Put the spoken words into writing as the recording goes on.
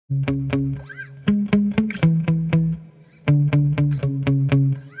I'm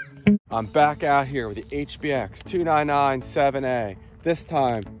back out here with the HBX 2997A. This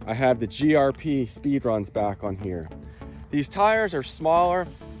time I have the GRP speed runs back on here. These tires are smaller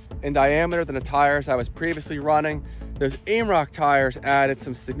in diameter than the tires I was previously running. Those AIMROC tires added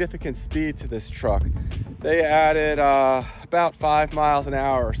some significant speed to this truck. They added about 5 miles an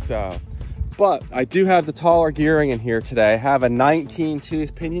hour or so. But I do have the taller gearing in here today. I have a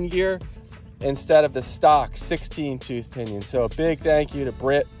 19-tooth pinion gear instead of the stock 16-tooth pinion. So a big thank you to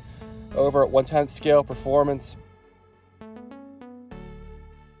Britt over at 1/10 Scale Performance.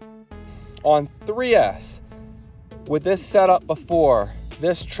 On 3S, with this setup before,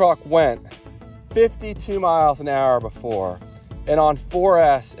 this truck went 52 miles an hour before. And on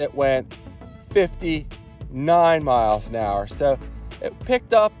 4S, it went 59 miles an hour. So it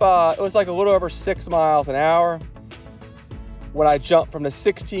picked up, it was like a little over 6 miles an hour when I jumped from the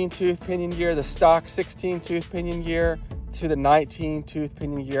 16-tooth pinion gear, the stock 16-tooth pinion gear, to the 19-tooth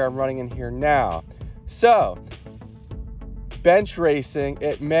pinion gear I'm running in here now. So, bench racing,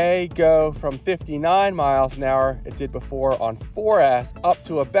 it may go from 59 miles an hour, it did before on 4S, up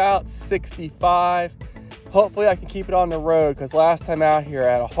to about 65. Hopefully I can keep it on the road, because last time out here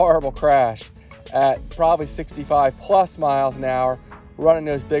I had a horrible crash at probably 65 plus miles an hour running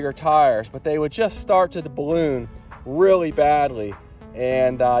those bigger tires, but they would just start to balloon really badly,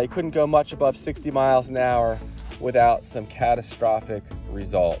 and you couldn't go much above 60 miles an hour without some catastrophic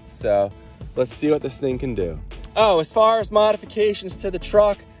results. So let's see what this thing can do. Oh, as far as modifications to the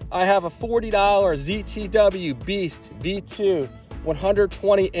truck, I have a $40 ZTW Beast V2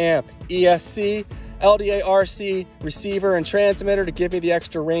 120 amp ESC LDA RC receiver and transmitter to give me the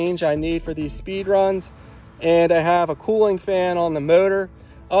extra range I need for these speed runs. And I have a cooling fan on the motor.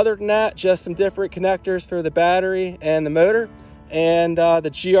 Other than that, just some different connectors for the battery and the motor, and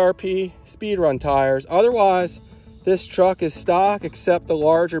the GRP speed run tires. Otherwise, this truck is stock except the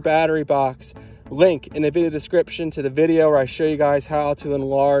larger battery box. Link in the video description to the video where I show you guys how to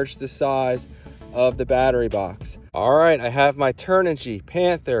enlarge the size of the battery box. All right, I have my Turnigy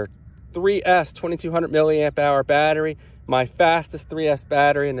Panther 3S 2200 milliamp hour battery, my fastest 3S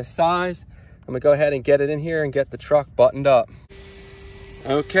battery in the size. I'm gonna go ahead and get it in here and get the truck buttoned up.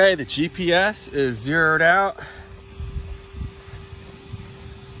 Okay, the GPS is zeroed out.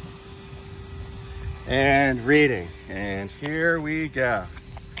 And reading, and here we go.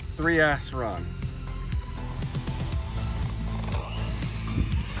 3S run.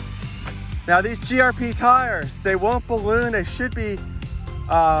 Now these GRP tires, they won't balloon. They should be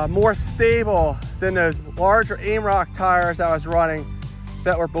more stable than those larger AIMROC tires I was running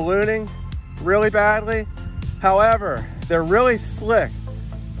that were ballooning really badly. However, they're really slick,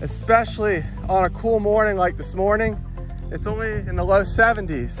 especially on a cool morning like this morning. It's only in the low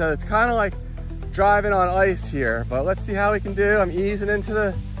 70s, so it's kind of like driving on ice here, but let's see how we can do. I'm easing into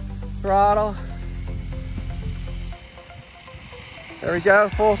the throttle. There we go,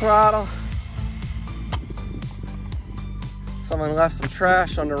 full throttle. Someone left some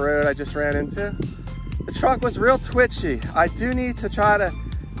trash on the road I just ran into. The truck was real twitchy. I do need to try to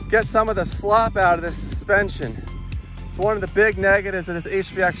get some of the slop out of this suspension. It's one of the big negatives of this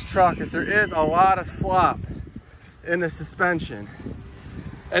HBX truck is there is a lot of slop in the suspension.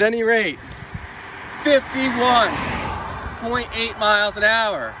 At any rate, 51.8 miles an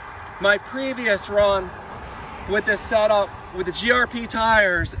hour. My previous run with this setup with the GRP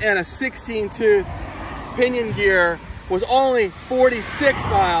tires and a 16-tooth pinion gear was only 46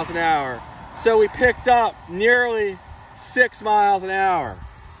 miles an hour. So we picked up nearly 6 miles an hour.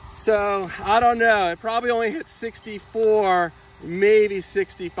 So I don't know, it probably only hit 64, maybe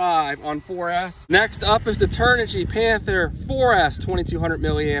 65 on 4S. Next up is the Turnigy Panther 4S 2200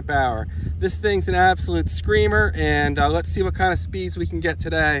 milliamp hour. This thing's an absolute screamer, and let's see what kind of speeds we can get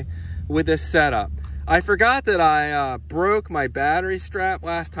today with this setup. I forgot that I broke my battery strap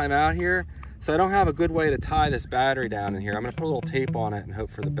last time out here, so I don't have a good way to tie this battery down in here. I'm gonna put a little tape on it and hope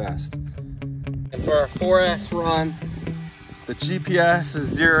for the best. And for our 4S run, the GPS is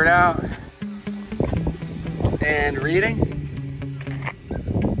zeroed out and reading.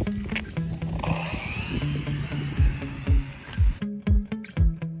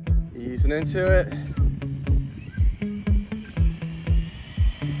 Easing into it.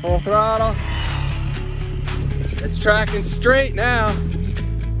 Full throttle. It's tracking straight now.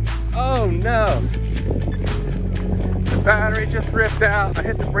 Oh no. The battery just ripped out. I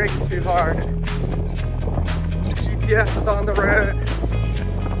hit the brakes too hard. The GPS is on the road.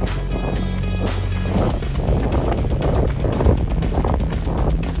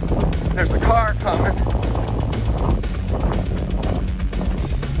 There's a car coming.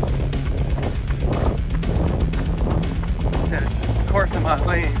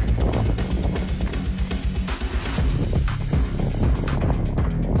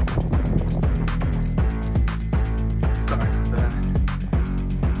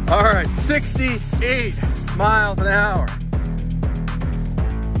 All right, 68 miles an hour.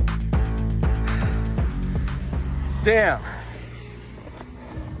 Damn.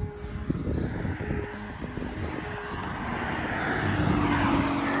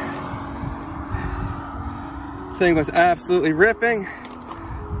 Thing was absolutely ripping,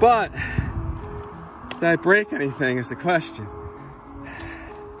 but did I break anything is the question.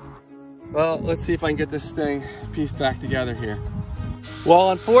 Well, let's see if I can get this thing pieced back together here.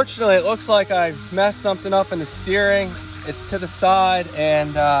 Well, unfortunately, it looks like I messed something up in the steering. It's to the side,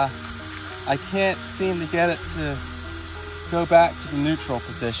 and I can't seem to get it to go back to the neutral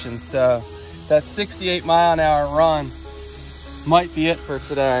position. So that 68 mile an hour run might be it for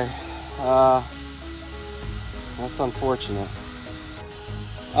today. That's unfortunate.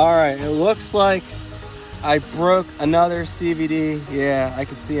 All right, it looks like I broke another CVD. Yeah, I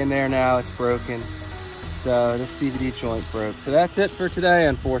can see in there now it's broken. So the CVD joint broke. So that's it for today,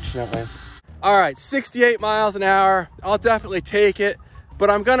 unfortunately. All right, 68 miles an hour. I'll definitely take it, but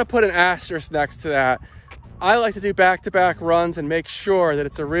I'm gonna put an asterisk next to that. I like to do back-to-back runs and make sure that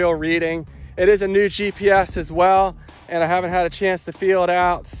it's a real reading. It is a new GPS as well, and I haven't had a chance to feel it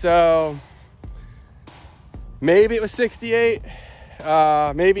out, so maybe it was 68,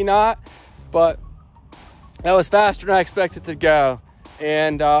 maybe not, but that was faster than I expected to go.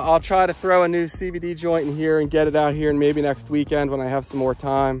 And I'll try to throw a new CVD joint in here and get it out here, and maybe next weekend when I have some more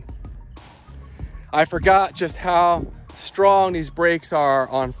time. I forgot just how strong these brakes are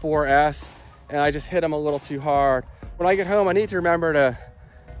on 4S, and I just hit them a little too hard. When I get home, I need to remember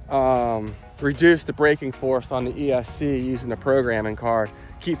to reduce the braking force on the ESC using the programming card.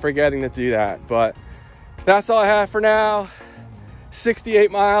 Keep forgetting to do that, but that's all I have for now. 68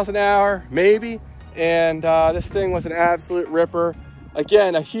 miles an hour, maybe. And this thing was an absolute ripper.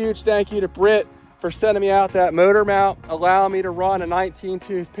 Again, a huge thank you to Britt for sending me out that motor mount, allowing me to run a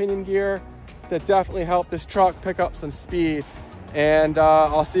 19-tooth pinion gear. That definitely helped this truck pick up some speed. And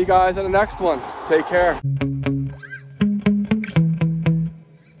I'll see you guys in the next one. Take care.